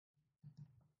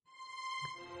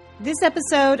This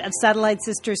episode of Satellite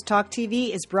Sisters Talk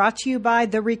TV is brought to you by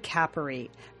The Recapery,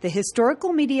 the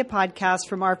historical media podcast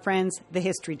from our friends, The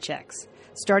History Chicks.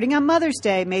 Starting on Mother's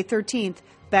Day, May 13th,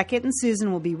 Beckett and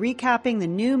Susan will be recapping the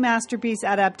new masterpiece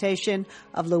adaptation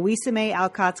of Louisa May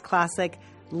Alcott's classic,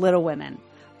 Little Women.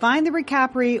 Find The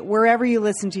Recapery wherever you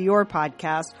listen to your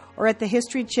podcast or at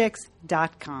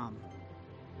thehistorychicks.com.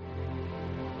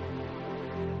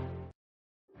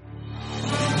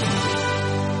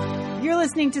 You're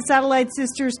listening to Satellite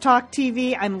Sisters Talk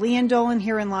TV. I'm Leanne Dolan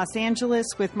here in Los Angeles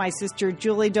with my sister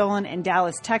Julie Dolan in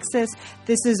Dallas, Texas.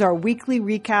 This is our weekly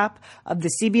recap of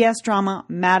the CBS drama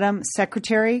Madam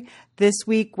Secretary. This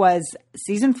week was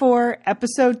Season 4,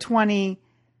 Episode 20,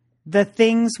 The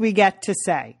Things We Get to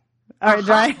Say. All right,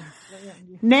 right?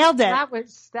 Nailed it. That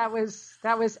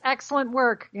was excellent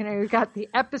work. You know, you got the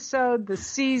episode, the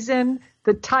season,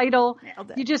 the title.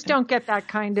 You just don't get that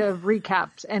kind of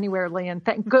recaps anywhere,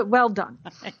 Leanne. Good, well done.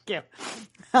 Thank you.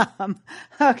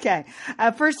 Okay.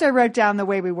 First, I wrote down The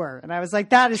Way We Were, and I was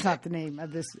like, that is not the name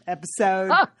of this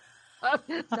episode.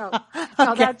 No,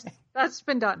 Okay. that's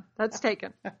been done. That's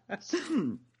taken.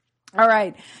 All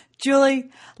right,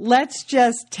 Julie, let's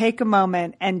just take a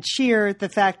moment and cheer the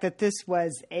fact that this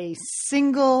was a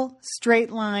single straight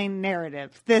line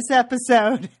narrative. This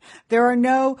episode, there are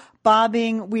no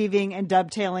bobbing, weaving, and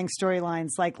dovetailing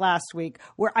storylines like last week,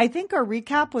 where I think our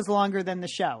recap was longer than the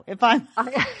show. It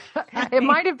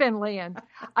might have been, Leanne.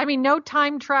 I mean, no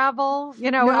time travel.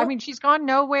 You know, No. I mean, she's gone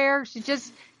nowhere. She's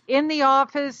just in the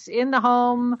office, in the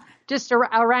home, just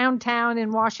around town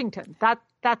in Washington.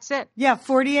 That's it. Yeah,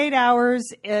 48 hours,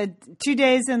 2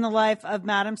 days in the life of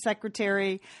Madam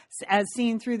Secretary as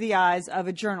seen through the eyes of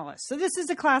a journalist. So this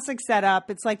is a classic setup.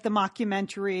 It's like the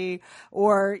mockumentary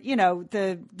or, you know,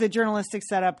 the journalistic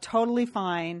setup, totally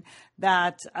fine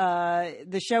that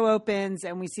the show opens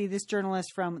and we see this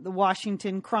journalist from the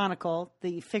Washington Chronicle,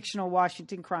 the fictional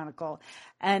Washington Chronicle.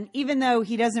 And even though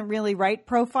he doesn't really write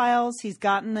profiles, he's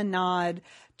gotten the nod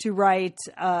to write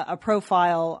a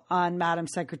profile on Madam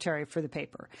Secretary for the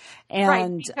paper. And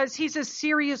right, because he's a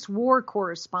serious war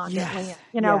correspondent. Yes,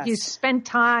 you know, yes. He's spent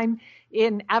time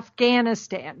in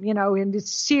Afghanistan, you know, in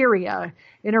Syria,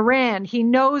 in Iran. He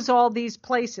knows all these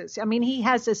places. I mean, he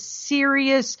has a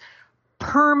serious,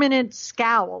 permanent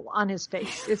scowl on his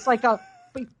face. It's like a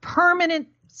permanent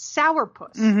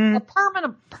sourpuss, a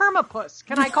permanent permapuss.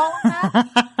 Can I call him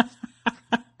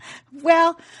that?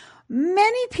 well,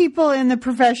 many people in the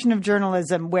profession of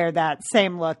journalism wear that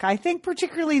same look. I think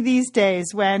particularly these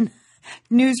days when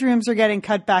newsrooms are getting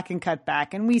cut back.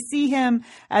 And we see him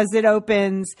as it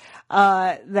opens,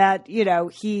 that, you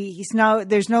know,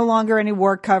 there's no longer any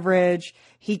war coverage.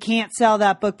 He can't sell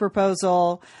that book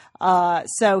proposal.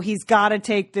 So he's got to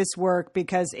take this work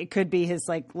because it could be his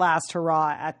like last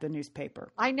hurrah at the newspaper.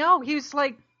 I know. He was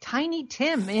like Tiny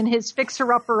Tim in his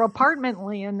fixer-upper apartment,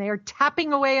 Leanne. They're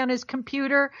tapping away on his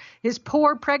computer. His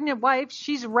poor pregnant wife,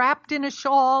 she's wrapped in a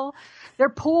shawl. They're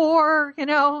poor, you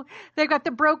know. They've got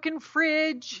the broken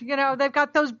fridge. You know, they've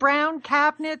got those brown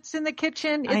cabinets in the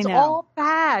kitchen. It's all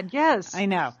bad. Yes. I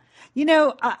know. You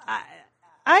know,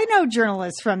 I know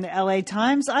journalists from the LA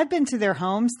Times. I've been to their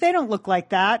homes. They don't look like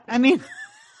that. I mean,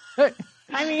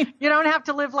 you don't have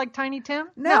to live like Tiny Tim?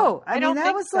 No, I mean, that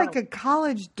think was so. like a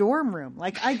college dorm room.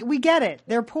 Like, we get it.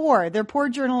 They're poor. They're poor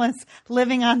journalists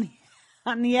living on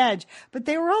the edge. But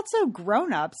they were also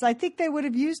grown-ups. I think they would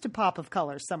have used a pop of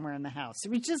color somewhere in the house.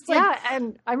 It was just like... Yeah,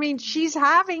 and I mean, she's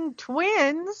having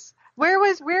twins. Where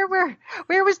was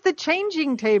the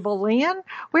changing table, Leanne?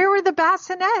 Where were the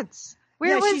bassinets?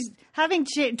 She's having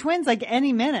twins like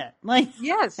any minute. Like,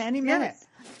 yes, any minute.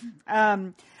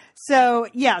 Yes. So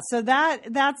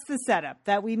that's the setup,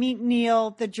 that we meet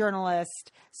Neil, the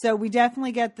journalist. So we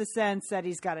definitely get the sense that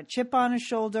he's got a chip on his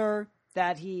shoulder,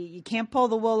 that you can't pull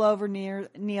the wool over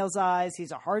Neil's eyes.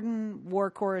 He's a hardened war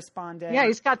correspondent. Yeah,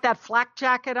 he's got that flak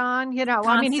jacket on, you know.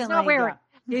 I mean, he's not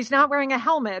wearing a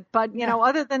helmet, but you know,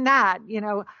 other than that, you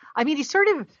know, I mean, he sort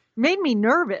of made me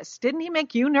nervous. Didn't he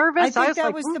make you nervous? I think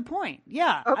that was the point.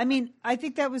 Yeah. Okay. I mean, I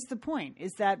think that was the point,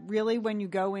 is that really when you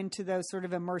go into those sort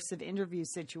of immersive interview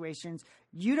situations,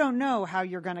 you don't know how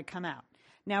you're going to come out.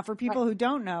 Now, for people who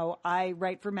don't know, I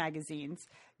write for magazines.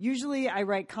 Usually I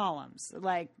write columns,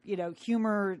 like, you know,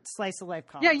 humor, slice of life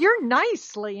columns. Yeah, you're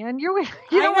nice, Leanne. You I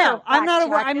don't know.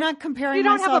 Have I'm not comparing You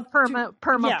don't myself have a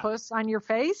permapuss on your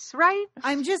face, right?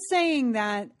 I'm just saying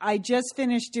that I just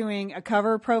finished doing a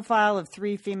cover profile of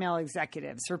 3 female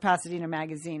executives for Pasadena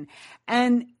Magazine.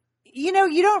 And you know,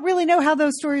 you don't really know how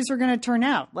those stories are going to turn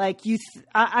out. Like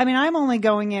I mean, I'm only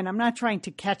going in, I'm not trying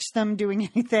to catch them doing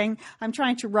anything. I'm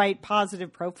trying to write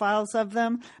positive profiles of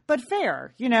them, but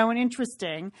fair, you know, and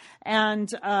interesting. And,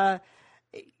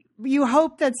 you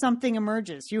hope that something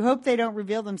emerges. You hope they don't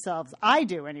reveal themselves. I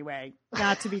do anyway,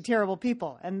 not to be terrible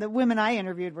people. And the women I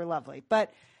interviewed were lovely,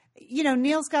 but you know,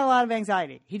 Neil's got a lot of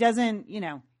anxiety. He doesn't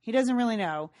really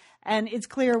know. And it's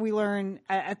clear we learn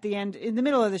at the end, in the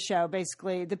middle of the show,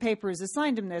 basically, the paper has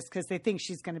assigned him this because they think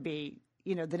she's going to be,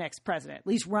 you know, the next president, at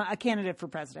least a candidate for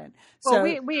president. Well,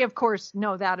 we of course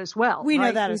know that as well. We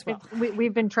know that as well.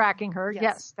 We've been tracking her.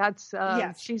 Yes, that's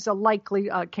she's a likely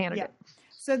candidate. Yeah.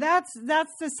 So that's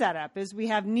the setup. Is we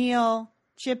have Neil,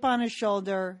 chip on his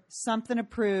shoulder, something to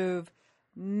prove.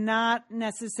 Not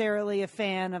necessarily a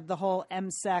fan of the whole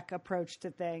MSEC approach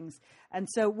to things. And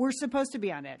so we're supposed to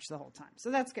be on edge the whole time.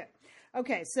 So that's good.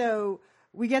 Okay, so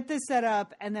we get this set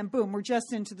up and then boom, we're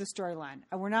just into the storyline.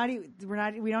 And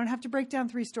we don't have to break down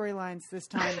 3 storylines this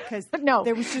time because no,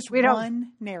 there was just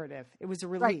one narrative. It was a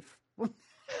relief. Right.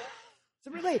 It's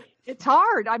a relief. It's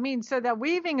hard. I mean, so that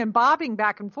weaving and bobbing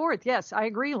back and forth. Yes, I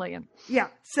agree, Lian. Yeah.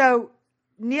 So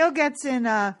Neil gets in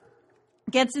the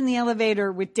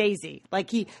elevator with Daisy. Like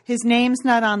his name's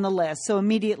not on the list. So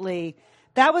immediately,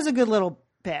 that was a good little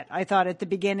bit. I thought at the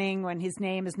beginning when his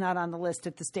name is not on the list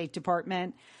at the State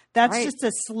Department, that's right. Just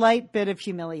a slight bit of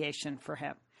humiliation for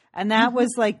him. And that was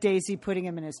like Daisy putting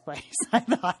him in his place, I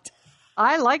thought.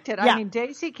 I liked it. Yeah. I mean,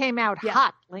 Daisy came out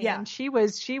hot, Lian. Yeah. She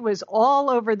was all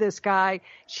over this guy.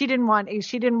 She didn't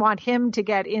want him to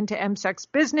get into MSEC's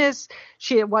business.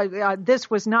 This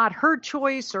was not her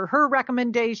choice or her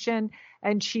recommendation,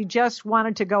 and she just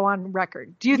wanted to go on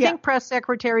record. Do you think press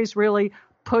secretaries really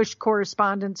push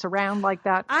correspondence around like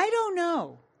that? I don't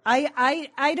know.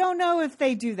 I don't know if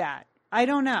they do that. I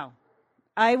don't know.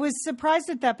 I was surprised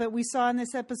at that, but we saw in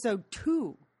this episode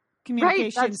 2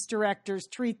 communications directors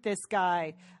treat this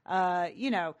guy,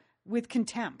 with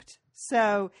contempt.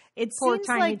 So it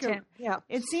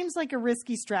seems like a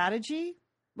risky strategy.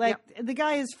 Like the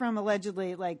guy is from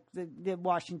allegedly like the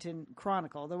Washington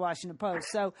Chronicle, the Washington Post.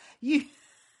 So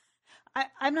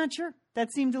I'm not sure.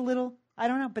 That seemed a little, I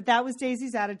don't know, but that was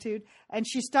Daisy's attitude and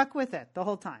she stuck with it the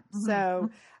whole time.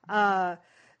 Mm-hmm.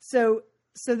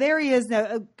 So there he is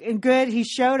now, and good. He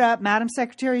showed up. Madam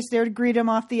Secretary's there to greet him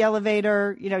off the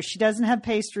elevator. You know, she doesn't have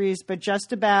pastries, but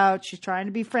just about. She's trying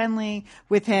to be friendly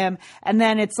with him. And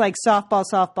then it's like softball,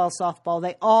 softball, softball.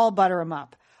 They all butter him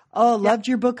up. Oh, loved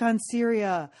your book on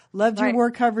Syria. Loved your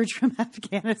war coverage from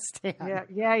Afghanistan.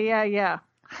 Yeah.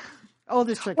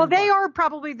 Oldest chicken. Well, they are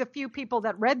probably the few people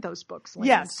that read those books. Lian.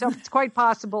 Yes. So it's quite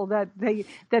possible that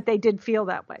they did feel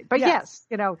that way. But yes,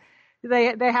 you know,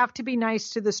 they have to be nice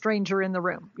to the stranger in the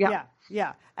room. Yeah.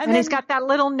 And then, he's got that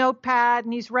little notepad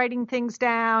and he's writing things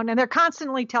down and they're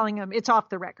constantly telling him it's off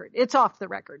the record. It's off the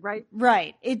record, right?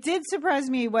 Right. It did surprise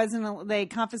me they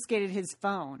confiscated his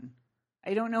phone.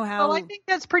 I don't know how. Well, I think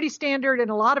that's pretty standard in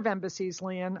a lot of embassies,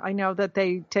 Lian. I know that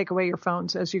they take away your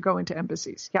phones as you go into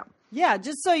embassies. Yeah. Yeah.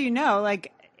 Just so you know,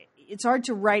 like it's hard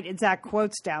to write exact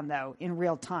quotes down though in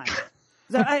real time.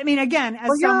 So, I mean, again,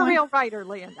 you're a real writer,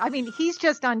 Lian. I mean, he's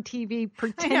just on TV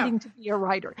pretending to be a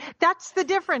writer. That's the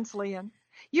difference, Lian.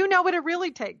 You know what it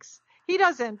really takes. He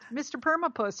doesn't. Mr.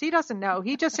 Permapuss, he doesn't know.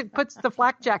 He just puts the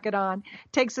flak jacket on,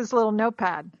 takes his little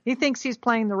notepad. He thinks he's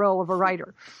playing the role of a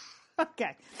writer.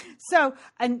 Okay. So,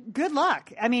 and good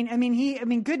luck. I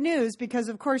mean, good news because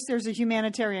of course there's a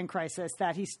humanitarian crisis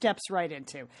that he steps right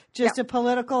into. Just a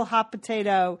political hot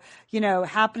potato,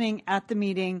 happening at the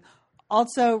meeting.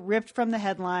 Also ripped from the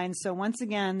headlines. So once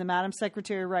again, the Madam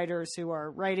Secretary writers who are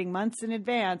writing months in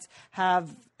advance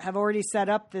have already set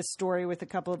up this story with a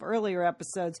couple of earlier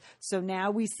episodes. So now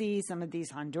we see some of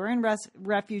these Honduran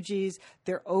refugees.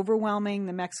 They're overwhelming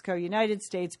the Mexico-United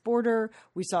States border.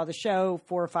 We saw the show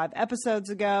 4 or 5 episodes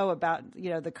ago about,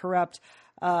 the corrupt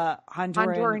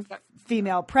Honduran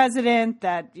female president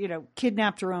that,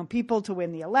 kidnapped her own people to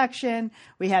win the election.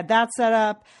 We had that set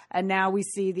up. And now we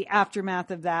see the aftermath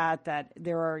of that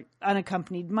there are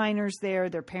unaccompanied minors there.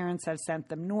 Their parents have sent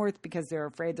them north because they're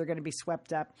afraid they're going to be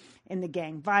swept up in the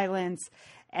gang violence.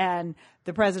 And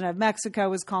the president of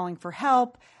Mexico is calling for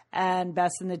help. And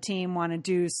Bess and the team want to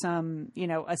do some,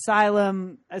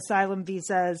 asylum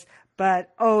visas.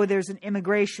 But, there's an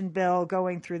immigration bill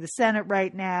going through the Senate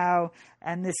right now.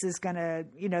 And this is going to,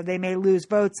 they may lose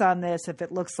votes on this if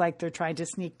it looks like they're trying to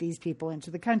sneak these people into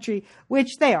the country,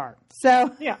 which they are.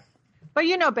 So, yeah. But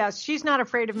Bess, she's not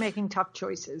afraid of making tough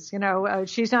choices.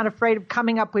 She's not afraid of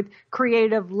coming up with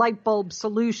creative light bulb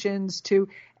solutions to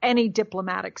any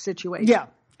diplomatic situation. Yeah.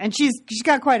 And she's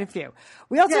got quite a few.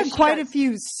 We also Yeah, had she quite does. a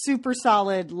few super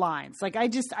solid lines. Like I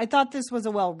thought this was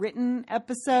a well written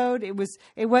episode. It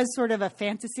was sort of a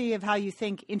fantasy of how you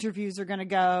think interviews are going to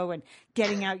go and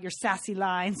getting out your sassy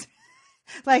lines.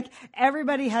 Like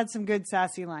everybody had some good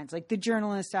sassy lines. Like the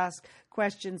journalist asked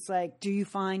questions like, "Do you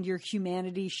find your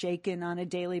humanity shaken on a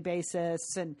daily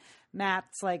basis?" And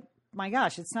Matt's like, my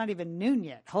gosh, it's not even noon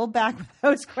yet. Hold back with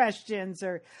those questions.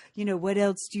 Or, what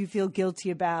else do you feel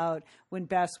guilty about? When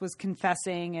Bess was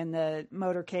confessing in the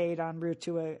motorcade en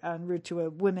route to a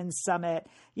women's summit,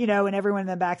 and everyone in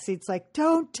the backseat's like,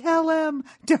 don't tell him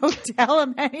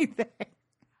anything.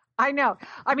 I know.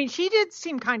 I mean, she did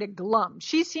seem kind of glum.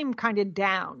 She seemed kind of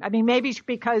down. I mean, maybe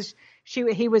because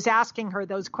he was asking her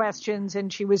those questions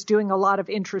and she was doing a lot of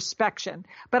introspection.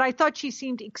 But I thought she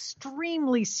seemed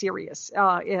extremely serious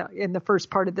in the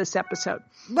first part of this episode.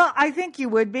 Well, I think you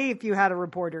would be if you had a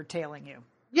reporter tailing you.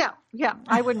 Yeah.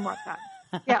 I wouldn't want that.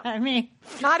 Yeah. I mean,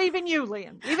 not even you,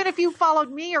 Lian. Even if you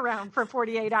followed me around for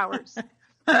 48 hours,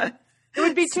 it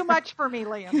would be too much for me,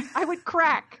 Lian. I would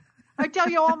crack. I'd tell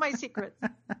you all my secrets.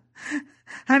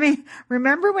 I mean,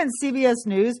 remember when CBS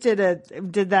News did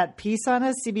that piece on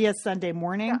us, CBS Sunday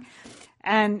Morning? Yeah.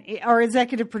 And our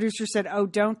executive producer said, "Oh,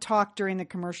 don't talk during the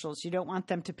commercials. You don't want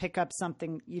them to pick up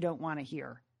something you don't want to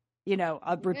hear."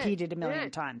 Repeated a million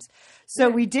times. So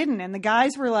we didn't. And the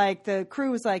guys were like, the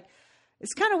crew was like,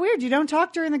 "It's kind of weird. You don't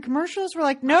talk during the commercials." We're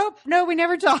like, "Nope, no, we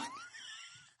never talk."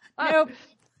 Nope.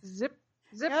 Zip.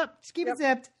 Yep, just keep it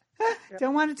zipped.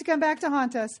 Don't want it to come back to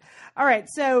haunt us. All right,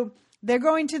 so they're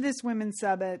going to this women's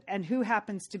summit, and who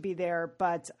happens to be there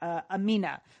but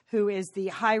Amina, who is the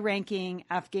high-ranking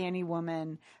Afghani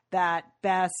woman that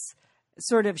Bess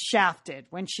sort of shafted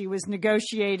when she was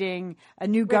negotiating a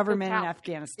new government in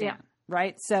Afghanistan. Yeah.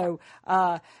 Right? So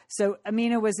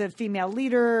Amina was a female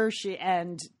leader.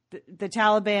 The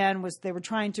Taliban they were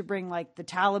trying to bring like the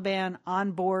Taliban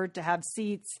on board to have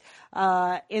seats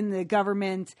in the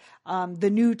government. The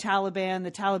new Taliban,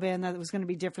 the Taliban that was going to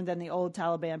be different than the old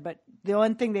Taliban. But the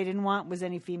one thing they didn't want was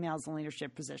any females in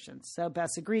leadership positions. So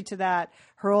Bess agreed to that.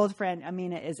 Her old friend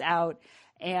Amina is out.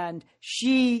 And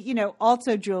she,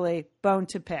 also Julie, bone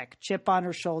to pick, chip on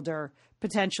her shoulder,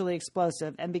 potentially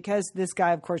explosive. And because this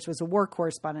guy, of course, was a war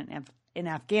correspondent in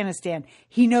Afghanistan,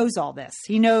 he knows all this.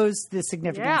 He knows the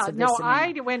significance of this.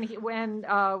 When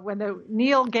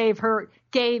Neil gave her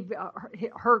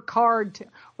card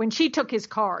when she took his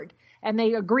card and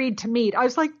they agreed to meet, I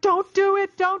was like, don't do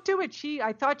it.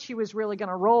 I thought she was really going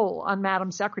to roll on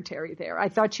Madam Secretary there. I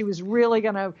thought she was really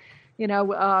going to,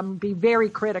 be very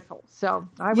critical. So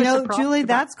I was surprised. Julie,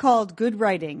 that's called good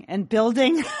writing and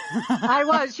building. I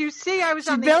was. You see, I was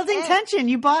on the building edge. tension.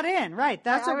 You bought in, right?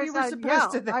 That's what we were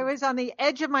supposed to do. I was on the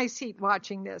edge of my seat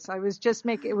watching this. I was just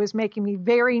it was making me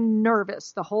very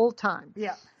nervous the whole time.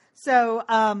 Yeah. So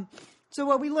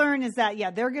what we learn is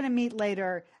that they're going to meet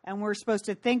later, and we're supposed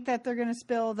to think that they're going to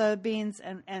spill the beans,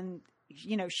 and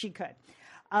she could.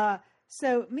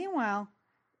 So meanwhile,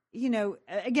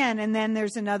 again, and then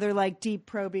there's another like deep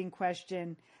probing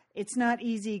question. It's not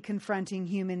easy confronting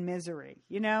human misery.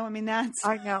 I mean, that's.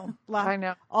 I know. I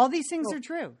know. All these things are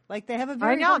true. Like they have a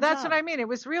very. I know. hard That's job. what I mean. It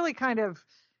was really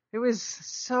it was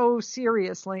so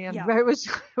seriously, and it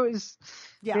was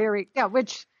very,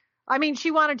 which, I mean,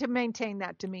 she wanted to maintain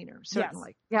that demeanor,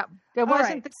 certainly. Yes. Yeah. It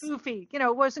wasn't the goofy,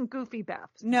 it wasn't goofy Beth.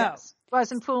 No. Beth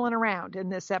wasn't fooling around in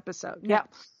this episode. No.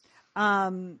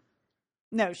 Yeah.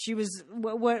 No, she was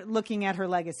looking at her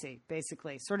legacy,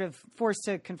 basically, sort of forced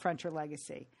to confront her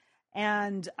legacy.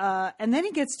 And then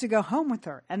he gets to go home with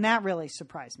her. And that really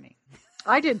surprised me.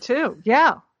 I did too.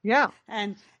 Yeah. Yeah.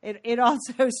 And it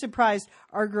also surprised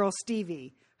our girl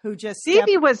Stevie, who just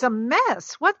Stevie was a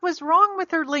mess. What was wrong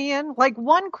with her, Lian? Like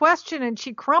one question and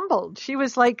she crumbled. She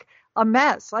was like a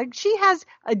mess. Like she has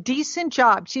a decent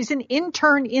job. She's an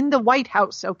intern in the White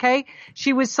House. Okay.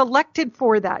 She was selected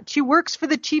for that. She works for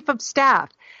the chief of staff.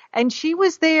 And she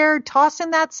was there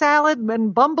tossing that salad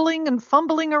and bumbling and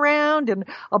fumbling around and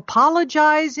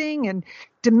apologizing and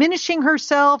diminishing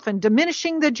herself and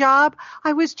diminishing the job.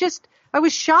 I was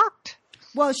shocked.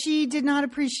 Well, she did not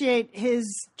appreciate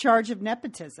his charge of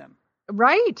nepotism.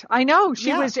 Right. I know.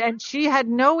 She was, and she had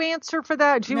no answer for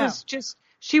that.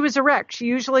 She was a wreck. She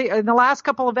usually, in the last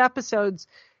couple of episodes,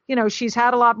 she's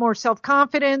had a lot more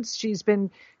self-confidence. She's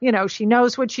been, she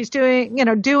knows what she's doing,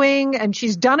 and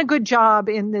she's done a good job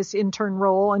in this intern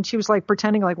role. And she was like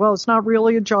pretending like, well, it's not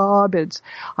really a job.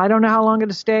 I don't know how long I'm going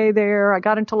to stay there. I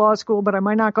got into law school, but I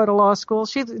might not go to law school.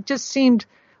 She just seemed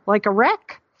like a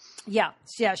wreck. Yeah.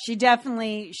 Yeah. She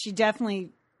definitely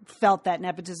felt that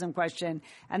nepotism question.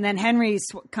 And then Henry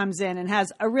comes in and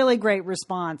has a really great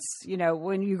response. You know,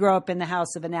 when you grow up in the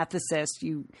house of an ethicist,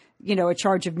 you know, a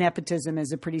charge of nepotism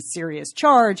is a pretty serious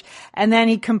charge. And then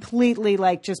he completely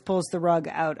just pulls the rug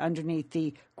out underneath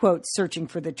the quote, searching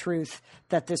for the truth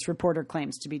that this reporter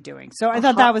claims to be doing. So I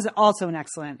thought that was also an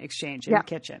excellent exchange in the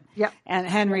kitchen. Yeah. And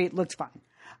Henry looked fine.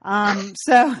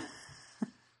 So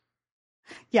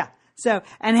yeah. So,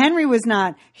 and Henry was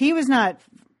not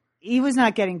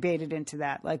getting baited into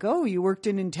that. Like, oh, you worked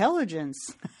in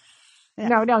intelligence.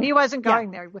 Yeah. No, he wasn't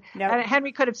going there. No. And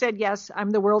Henry could have said, yes,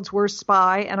 I'm the world's worst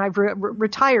spy, and I've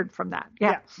retired from that.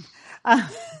 Yeah.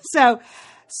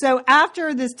 So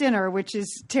after this dinner, which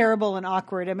is terrible and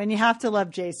awkward, I mean, you have to love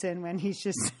Jason when he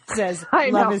just says,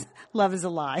 love is a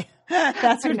lie.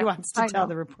 That's what he wants to tell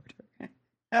the reporter.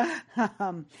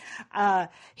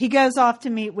 He goes off to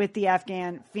meet with the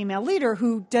Afghan female leader,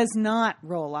 who does not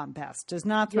roll on Bess, does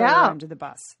not throw her under the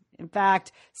bus. In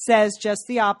fact, says just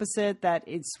the opposite, that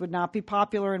it would not be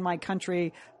popular in my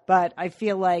country, but I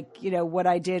feel like, you know, what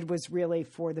I did was really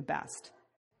for the best.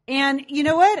 And you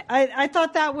know what? I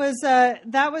thought that was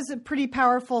a pretty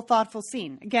powerful, thoughtful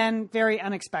scene. Again, very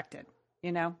unexpected,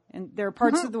 you know, and there are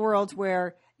parts of the world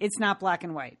where it's not black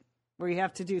and white, where you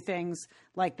have to do things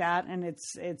like that. And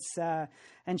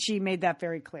and she made that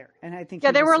very clear. And I think,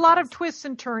 there were a lot of twists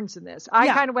and turns in this. When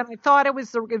I thought it was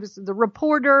the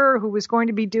reporter who was going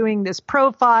to be doing this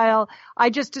profile, I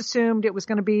just assumed it was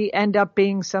going to end up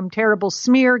being some terrible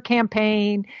smear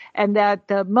campaign, and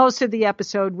that most of the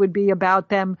episode would be about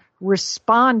them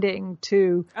responding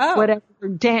to whatever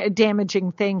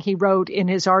damaging thing he wrote in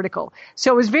his article.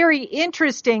 So it was very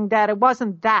interesting that it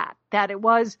wasn't that it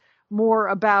was more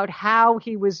about how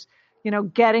he was, you know,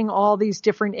 getting all these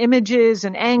different images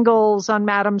and angles on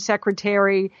Madam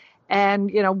Secretary, and,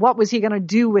 you know, what was he going to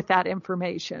do with that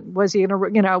information? Was he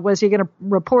going to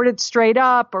report it straight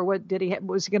up, or was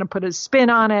he going to put a spin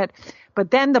on it? But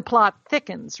then the plot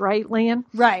thickens, right, Lian?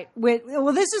 Right.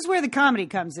 Well, this is where the comedy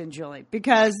comes in, Julie,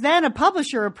 because then a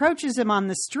publisher approaches him on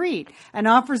the street and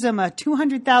offers him a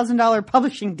 $200,000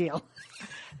 publishing deal.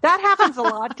 That happens a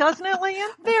lot, doesn't it, Lian?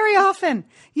 Very often.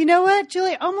 You know what,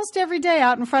 Julie? Almost every day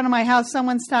out in front of my house,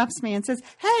 someone stops me and says,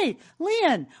 "Hey,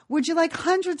 Lian, would you like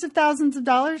hundreds of thousands of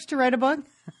dollars to write a book?"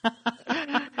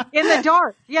 In the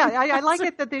dark. Yeah, I like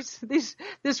it that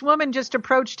this woman just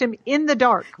approached him in the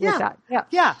dark with that.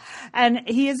 Yeah. And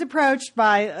he is approached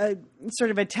by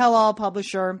sort of a tell-all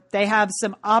publisher. They have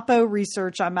some Oppo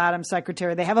research on Madam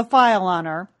Secretary. They have a file on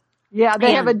her. Yeah,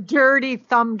 they have a dirty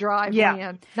thumb drive,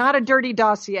 man. Not a dirty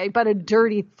dossier, but a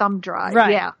dirty thumb drive.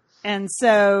 Right. Yeah. And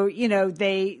so, you know,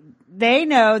 they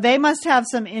know they must have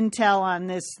some intel on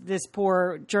this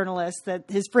poor journalist,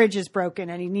 that his fridge is broken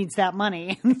and he needs that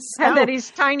money. And that he's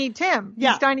Tiny Tim.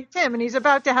 Yeah. He's Tiny Tim, and he's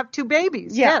about to have 2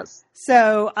 babies. Yeah. Yes.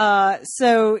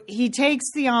 So he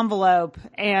takes the envelope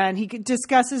and he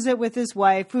discusses it with his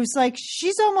wife, who's like,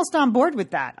 she's almost on board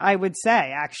with that, I would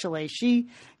say, actually.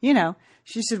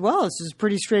 She said, well, this is a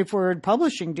pretty straightforward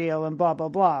publishing deal and blah, blah,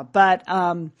 blah. But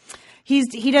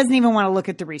he doesn't even want to look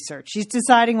at the research. He's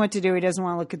deciding what to do. He doesn't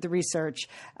want to look at the research.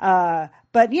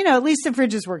 But, you know, at least the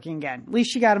fridge is working again. At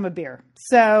least she got him a beer.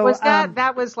 So was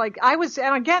that was like, I was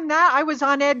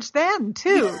on edge then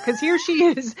too, because here she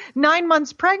is 9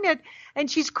 months pregnant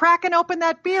and she's cracking open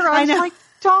that beer. I was like,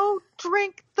 don't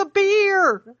drink the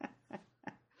beer.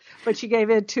 But she gave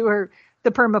it to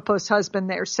the permapost husband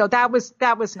there. So that was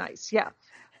nice. Yeah.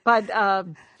 But,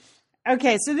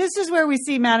 okay, so this is where we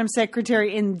see Madam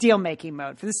Secretary in deal-making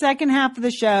mode. For the second half of the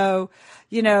show,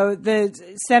 you know,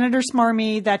 the Senator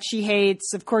Smarmy that she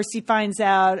hates, of course, he finds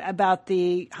out about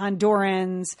the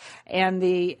Hondurans and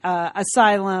the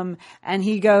asylum, and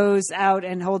he goes out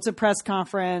and holds a press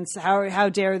conference. How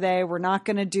dare they? We're not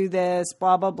going to do this,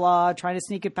 blah, blah, blah, trying to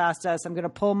sneak it past us. I'm going to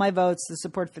pull my votes to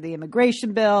support for the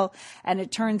immigration bill. And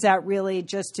it turns out really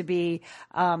just to be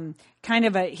kind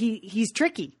of he's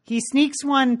tricky. He sneaks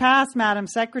one past Madam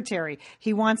Secretary.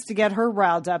 He wants to get her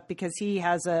riled up because he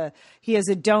has a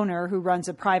donor who runs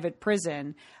a private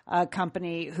prison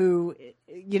company who,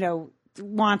 you know,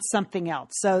 wants something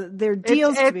else. So there are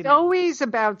deals to be made. It's always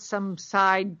about some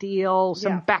side deal,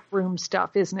 some backroom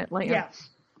stuff, isn't it, Liam?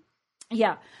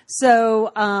 Yeah.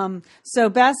 So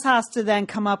Bess has to then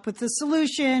come up with the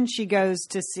solution. She goes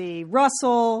to see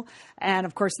Russell, and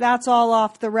of course that's all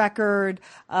off the record.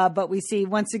 But we see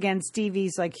once again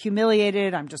Stevie's like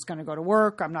humiliated. I'm just going to go to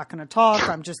work. I'm not going to talk.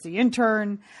 I'm just the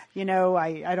intern. You know,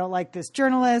 I don't like this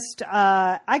journalist.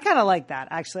 I kind of like that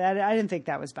actually. I didn't think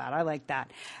that was bad. I like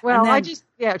that. Well,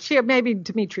 maybe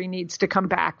Dimitri needs to come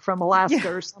back from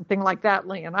Alaska or something like that,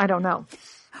 Liam. I don't know.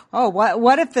 Oh,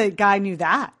 what if the guy knew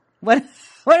that? What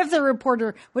What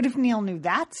if Neil knew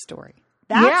that story?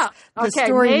 That's the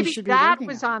story maybe you should be that working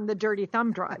was on. on the Dirty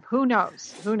Thumb Drive. Who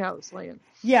knows, Lian?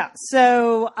 Yeah.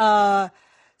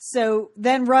 So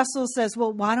then Russell says,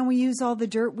 well, why don't we use all the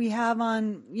dirt we have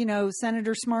on,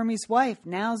 Senator Smarmy's wife?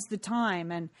 Now's the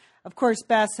time. And of course,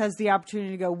 Bess has the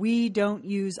opportunity to go, we don't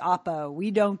use Oppo.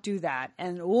 We don't do that.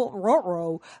 And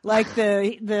like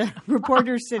the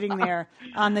reporter sitting there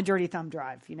on the Dirty Thumb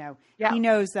Drive, He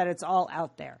knows that it's all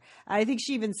out there. I think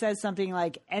she even says something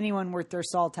like anyone worth their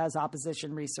salt has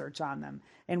opposition research on them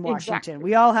in Washington. Exactly.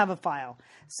 We all have a file.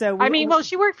 So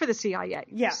she worked for the CIA.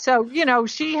 Yeah. So,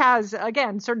 she has,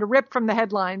 again, sort of ripped from the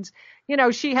headlines,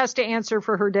 she has to answer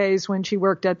for her days when she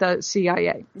worked at the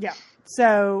CIA. Yeah.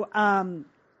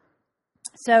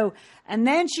 So, and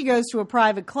then she goes to a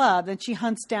private club and she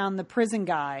hunts down the prison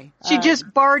guy. She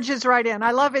just barges right in.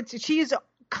 I love it. She is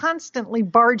constantly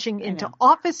barging into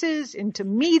offices, into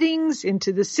meetings,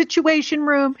 into the Situation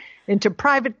Room, into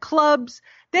private clubs.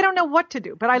 They don't know what to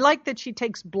do, but I like that she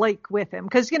takes Blake with him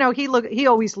because, he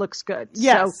always looks good.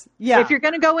 Yes. So yeah. If you're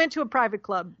going to go into a private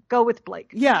club, go with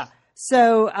Blake. Yeah.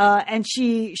 So, and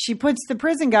she puts the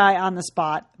prison guy on the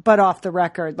spot, but off the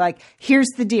record. Like, here's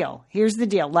the deal.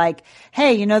 Like,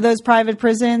 hey, those private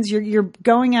prisons, you're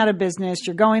going out of business.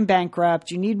 You're going bankrupt.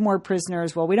 You need more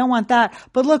prisoners. Well, we don't want that.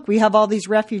 But look, we have all these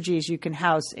refugees you can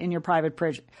house in your private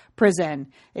prison.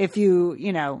 If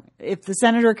if the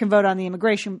senator can vote on the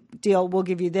immigration deal, we'll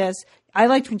give you this. I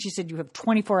liked when she said you have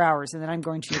 24 hours and then I'm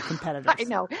going to your competitors. I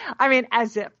know. I mean,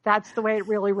 as if that's the way it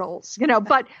really rolls,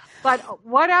 but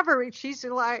whatever. She's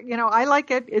like, I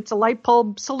like it. It's a light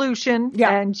bulb solution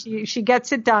and she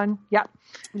gets it done. Yeah.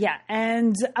 Yeah.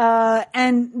 But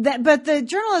the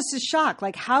journalist is shocked.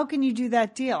 Like, how can you do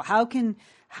that deal? How can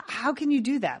you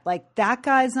do that? Like, that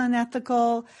guy's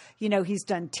unethical. He's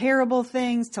done terrible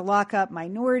things to lock up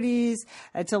minorities,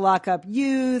 to lock up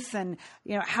youth. And,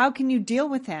 how can you deal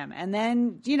with him? And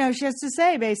then, she has to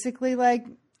say basically, like,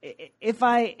 if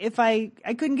I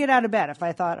couldn't get out of bed if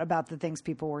I thought about the things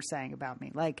people were saying about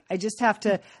me. Like, I just have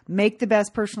to make the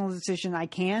best personal decision I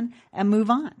can and move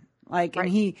on. Like, right.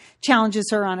 And he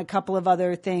challenges her on a couple of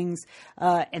other things,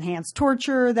 enhanced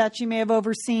torture that she may have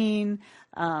overseen,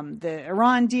 the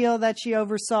Iran deal that she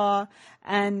oversaw.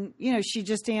 And, she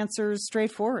just answers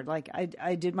straightforward. Like,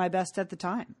 I did my best at the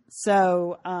time.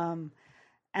 So,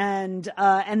 and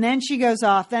then she goes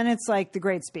off. Then it's like the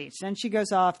great speech. Then she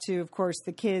goes off to, of course,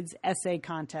 the kids' essay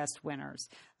contest winners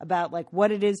about like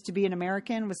what it is to be an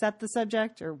American. Was that the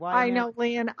subject or why? I know,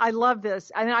 Lian. I love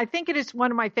this. And I think it is one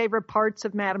of my favorite parts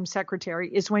of Madam Secretary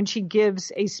is when she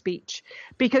gives a speech,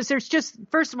 because there's just,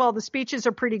 first of all, the speeches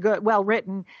are pretty good, well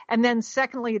written. And then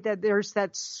secondly, that there's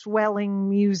that swelling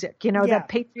music, that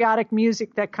patriotic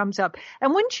music that comes up.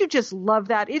 And wouldn't you just love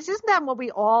that? Isn't that what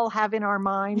we all have in our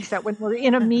minds, that when we're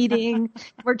in a meeting,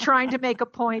 we're trying to make a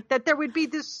point, that there would be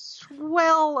this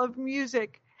swell of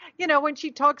music? When she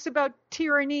talks about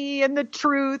tyranny and the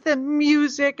truth and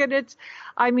music, and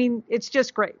it's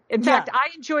just great. In fact, I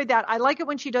enjoy that. I like it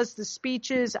when she does the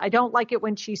speeches. I don't like it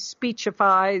when she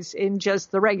speechifies in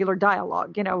just the regular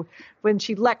dialogue, when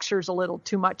she lectures a little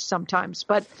too much sometimes.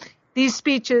 But these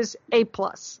speeches, A+.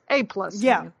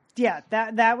 Yeah. Yeah,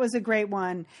 that was a great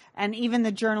one. And even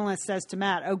the journalist says to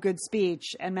Matt, "Oh, good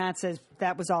speech." And Matt says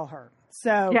that was all her.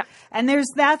 So, and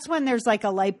that's when there's like a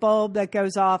light bulb that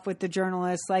goes off with the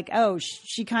journalist, like, oh,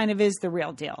 she kind of is the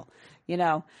real deal,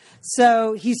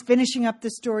 So he's finishing up the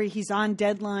story. He's on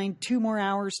deadline, 2 more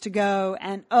hours to go.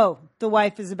 And, the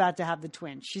wife is about to have the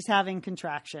twins. She's having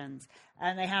contractions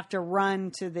and they have to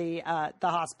run to the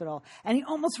hospital. And he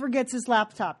almost forgets his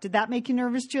laptop. Did that make you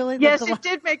nervous, Julie? Yes, it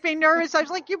did make me nervous. I was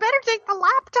like, you better take the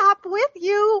laptop with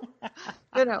you.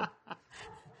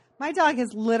 My dog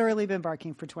has literally been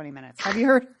barking for 20 minutes. Have you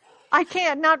heard? I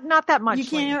can't. Not that much. You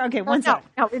can't hear? Okay, one second.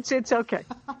 No, it's okay.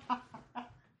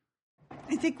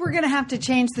 I think we're going to have to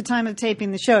change the time of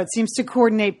taping the show. It seems to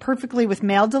coordinate perfectly with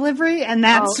mail delivery, and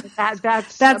that's it.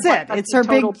 It's her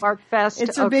big bark fest.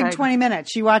 It's her big 20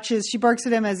 minutes. She barks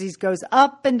at him as he goes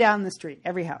up and down the street,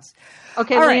 every house.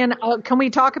 Okay, Lian, can we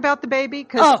talk about the baby?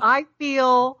 Because I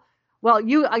feel,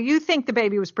 you think the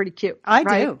baby was pretty cute. I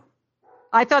do.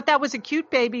 I thought that was a cute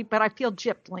baby, but I feel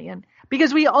gypped, Lian,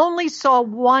 because we only saw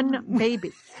one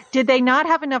baby. Did they not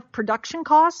have enough production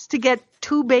costs to get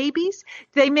 2 babies?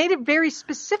 They made it very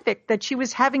specific that she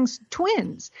was having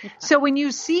twins. So when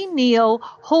you see Neil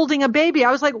holding a baby,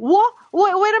 I was like, what?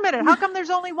 Wait a minute. How come there's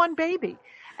only one baby?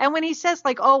 And when he says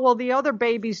like, oh, well, the other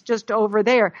baby's just over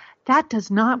there, That does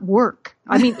not work.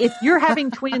 I mean, if you're having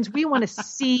twins, we want to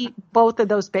see both of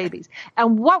those babies.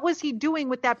 And what was he doing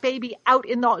with that baby out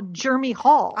in the Jeremy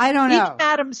Hall? I don't know. Each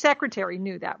Madam Secretary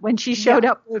knew that when she showed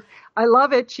up with, I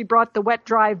love it. She brought the wet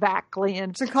dry vac,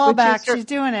 Lian. It's a callback. She's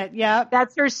doing it. Yeah.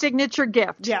 That's her signature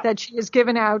gift that she has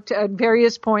given out at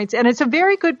various points. And it's a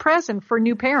very good present for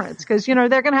new parents because, they're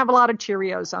going to have a lot of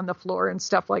Cheerios on the floor and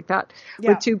stuff like that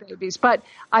with two babies. But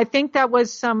I think that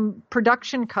was some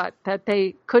production cut that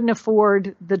they couldn't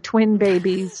afford the twin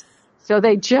babies. So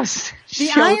they just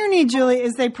irony, Julie,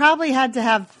 is they probably had to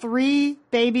have 3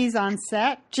 babies on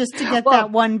set just to get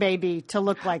that one baby to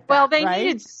look like that. Well, they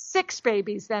needed 6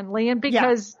 babies then, Lian,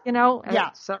 because,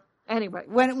 So anyway.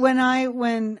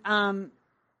 When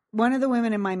one of the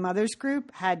women in my mother's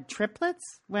group had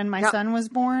triplets when my son was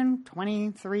born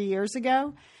 23 years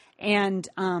ago. And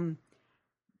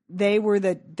they were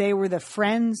the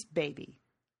Friends baby.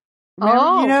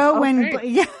 Remember,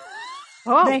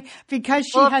 because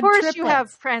she had triplets. Of course you have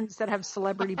friends that have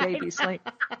celebrity babies.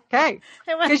 Okay.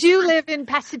 Because you live in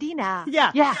Pasadena.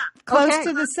 Yeah. Close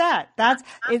to the set.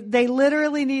 They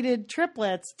literally needed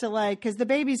triplets to because the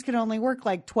babies could only work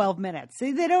 12 minutes.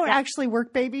 See, they don't actually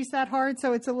work babies that hard,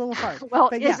 so it's a little hard. Well,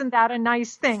 isn't that a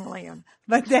nice thing, Liam?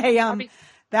 But they,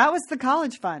 that was the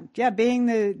college fund. Yeah. Being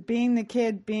the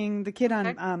kid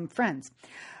on, Friends.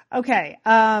 Okay.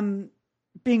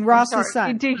 Being Ross's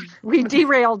son. We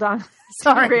derailed on.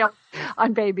 Sorry.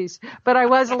 On babies. But I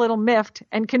was a little miffed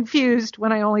and confused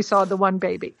when I only saw the one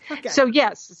baby. Okay. So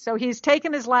yes, he's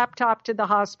taken his laptop to the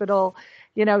hospital.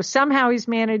 Somehow he's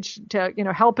managed to,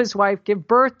 help his wife give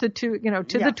birth to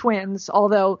the twins,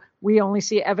 although we only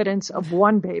see evidence of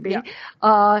one baby.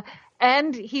 Yeah.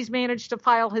 And he's managed to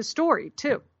file his story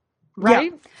too.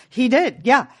 Right? Yeah, he did.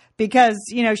 Yeah. Because,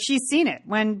 she's seen it.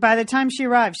 By the time she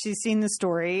arrived, she's seen the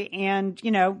story and,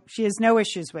 she has no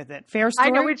issues with it. Fair story? I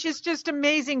know, which is just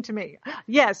amazing to me.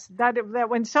 Yes, that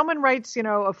when someone writes, a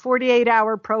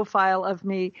 48-hour profile of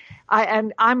me,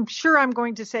 and I'm sure I'm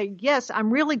going to say, yes,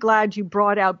 I'm really glad you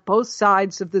brought out both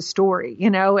sides of the story,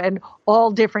 and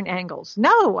all different angles.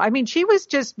 No, I mean, she was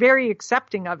just very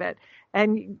accepting of it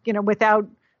and, without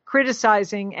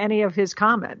criticizing any of his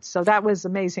comments. So that was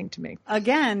amazing to me.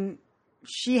 Again,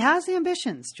 she has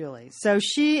ambitions, Julie. So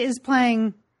she is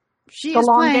playing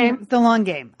the long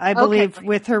game, I believe,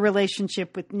 with her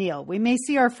relationship with Neil. We may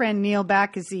see our friend Neil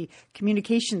back as the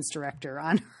communications director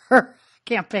on her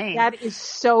campaign. That is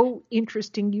so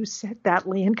interesting you said that,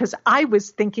 Lian, because I was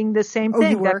thinking the same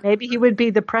thing, that maybe he would be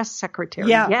the press secretary.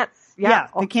 Yeah. Yes. Yeah,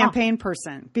 the campaign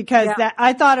person. Because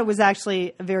I thought it was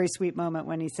actually a very sweet moment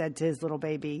when he said to his little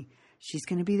baby, she's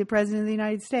going to be the president of the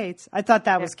United States. I thought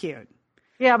that was cute.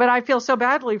 Yeah, but I feel so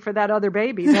badly for that other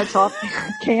baby. That's off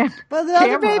camera. Well, the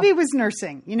other baby was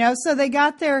nursing, so they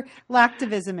got their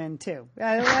lactivism in too.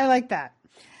 I like that.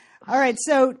 All right,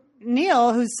 so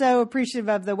Neil, who's so appreciative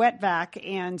of the wet vac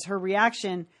and her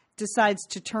reaction, decides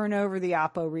to turn over the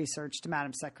Oppo research to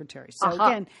Madam Secretary. So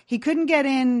again, he couldn't get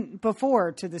in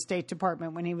before to the State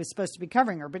Department when he was supposed to be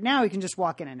covering her, but now he can just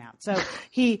walk in and out. So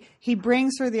he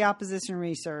brings her the opposition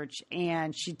research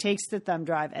and she takes the thumb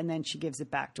drive and then she gives it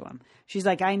back to him. She's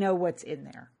like, I know what's in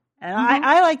there. And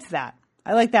I liked that.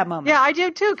 I like that moment. Yeah, I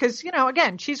do too. Cause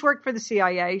again, she's worked for the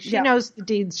CIA. She knows the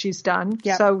deeds she's done.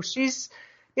 Yep. So she's,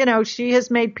 she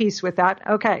has made peace with that.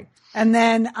 Okay. And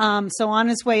then, so on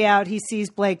his way out, he sees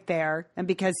Blake there. And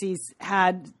because he's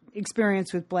had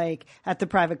experience with Blake at the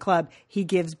private club, he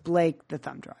gives Blake the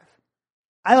thumb drive.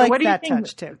 I like that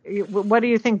touch too. What do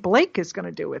you think Blake is going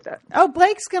to do with it? Oh,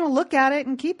 Blake's going to look at it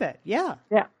and keep it. Yeah.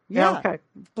 Yeah. Okay.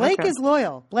 Blake is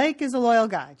loyal. Blake is a loyal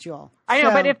guy, Joel. I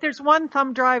know, but if there's one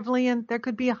thumb drive, Lian, there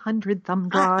could be 100 thumb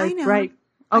drives. I know. Right.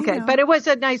 Okay. But it was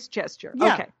a nice gesture.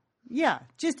 Yeah. Okay. Yeah,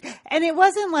 and it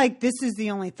wasn't like this is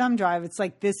the only thumb drive. It's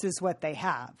like this is what they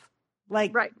have.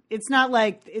 It's not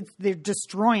like they're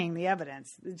destroying the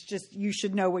evidence. It's just you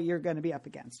should know what you're going to be up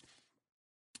against.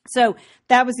 So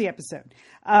that was the episode.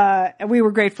 And we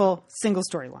were grateful. Single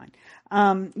storyline.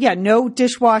 No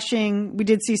dishwashing. We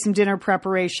did see some dinner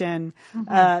preparation,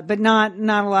 but not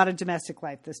a lot of domestic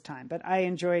life this time. But I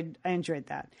enjoyed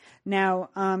that.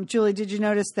 Now, Julie, did you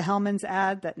notice the Hellmann's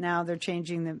ad that now they're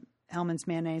changing the Hellmann's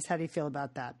mayonnaise? How do you feel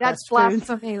about that? That's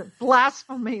blasphemy.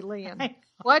 Blasphemy, Lian.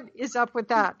 What is up with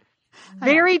that?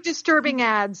 Very disturbing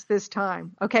ads this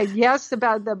time. Okay, yes,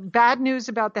 about the bad news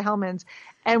about the Hellmann's.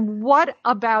 And what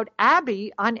about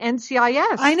Abby on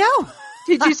NCIS? I know.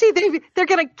 Did you see they're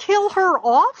going to kill her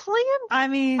off, Lian? I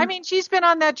mean, she's been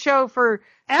on that show for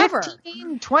ever.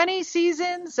 15, 20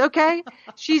 seasons. Okay.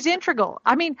 She's integral.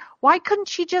 I mean, why couldn't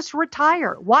she just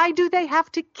retire? Why do they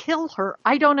have to kill her?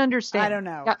 I don't understand. I don't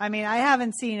know. Yeah. I mean, I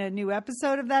haven't seen a new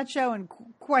episode of that show in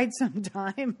quite some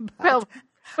time. But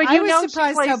I was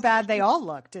surprised how bad they all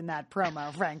looked in that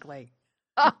promo, frankly.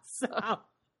 So,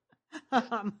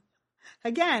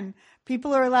 again,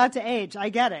 people are allowed to age. I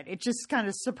get it. It just kind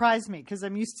of surprised me because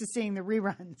I'm used to seeing the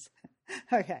reruns.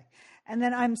 Okay. And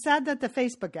then I'm sad that the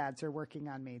Facebook ads are working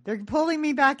on me. They're pulling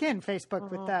me back in,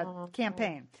 Facebook, with that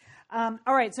campaign. All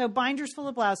right. So Binders Full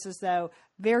of Blouses, though,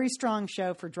 very strong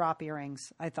show for drop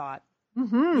earrings, I thought.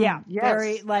 Mm-hmm. Yeah. Yes.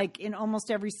 Very, like, in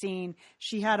almost every scene,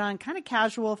 she had on kind of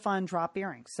casual, fun drop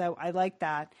earrings. So I like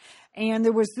that. And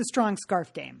there was the strong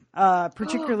scarf game,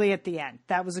 particularly at the end.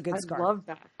 That was a good scarf. I love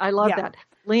that. I love that.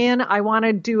 Lian, I want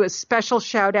to do a special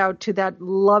shout out to that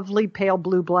lovely pale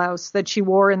blue blouse that she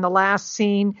wore in the last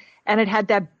scene. And it had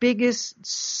that biggest,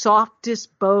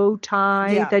 softest bow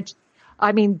tie. Yeah.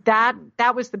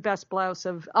 That was the best blouse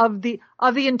of the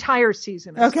entire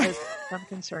season. As I'm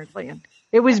concerned, Lian.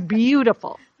 It was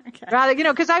beautiful. Okay. Rather,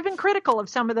 because I've been critical of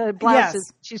some of the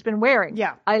blouses she's been wearing.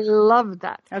 Yeah. I love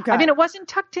that. Okay. I mean, it wasn't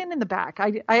tucked in the back.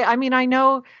 I mean, I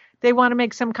know they want to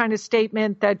make some kind of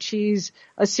statement that she's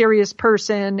a serious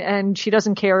person and she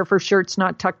doesn't care if her shirt's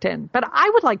not tucked in. But I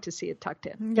would like to see it tucked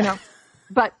in,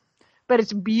 But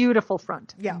it's beautiful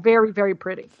front. Yeah. Very, very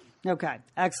pretty. Okay.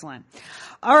 Excellent.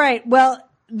 All right. Well,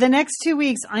 the next 2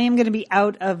 weeks, I am going to be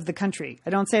out of the country. I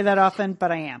don't say that often,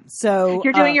 but I am. So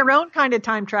you're doing your own kind of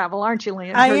time travel, aren't you,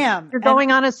 Lian? I am. You're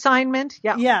going on assignment.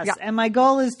 Yeah. Yes. Yeah. And my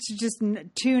goal is to just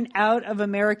tune out of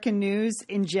American news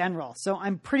in general. So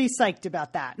I'm pretty psyched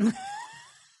about that. I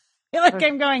feel like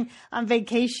I'm going on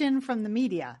vacation from the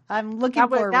media. I'm looking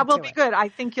forward to it. That will be good. I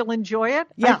think you'll enjoy it.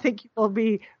 Yeah. I think you'll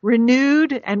be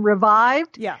renewed and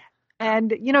revived. Yeah.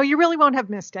 And, you really won't have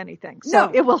missed anything. So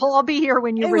it will all be here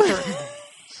when you return.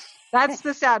 That's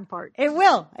the sad part. It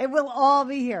will. It will all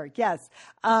be here. Yes.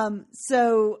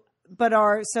 So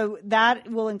that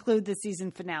will include the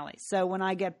season finale. So when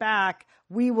I get back,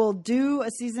 we will do a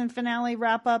season finale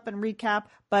wrap up and recap,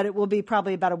 but it will be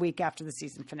probably about a week after the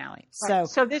season finale. Right.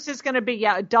 So this is going to be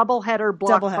a doubleheader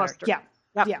blockbuster. Yeah.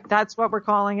 Yep. Yeah. That's what we're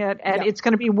calling it. And it's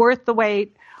going to be worth the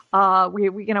wait. We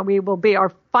will be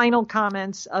our final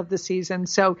comments of the season.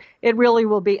 So it really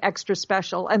will be extra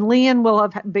special. And Lian will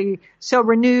be so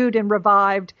renewed and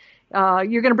revived.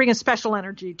 You're going to bring a special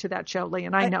energy to that show,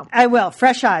 Lian. I know. I will.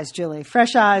 Fresh eyes, Julie.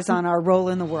 Fresh eyes on our role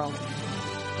in the world.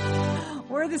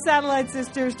 We're the Satellite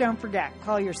Sisters. Don't forget,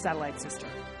 call your satellite sister.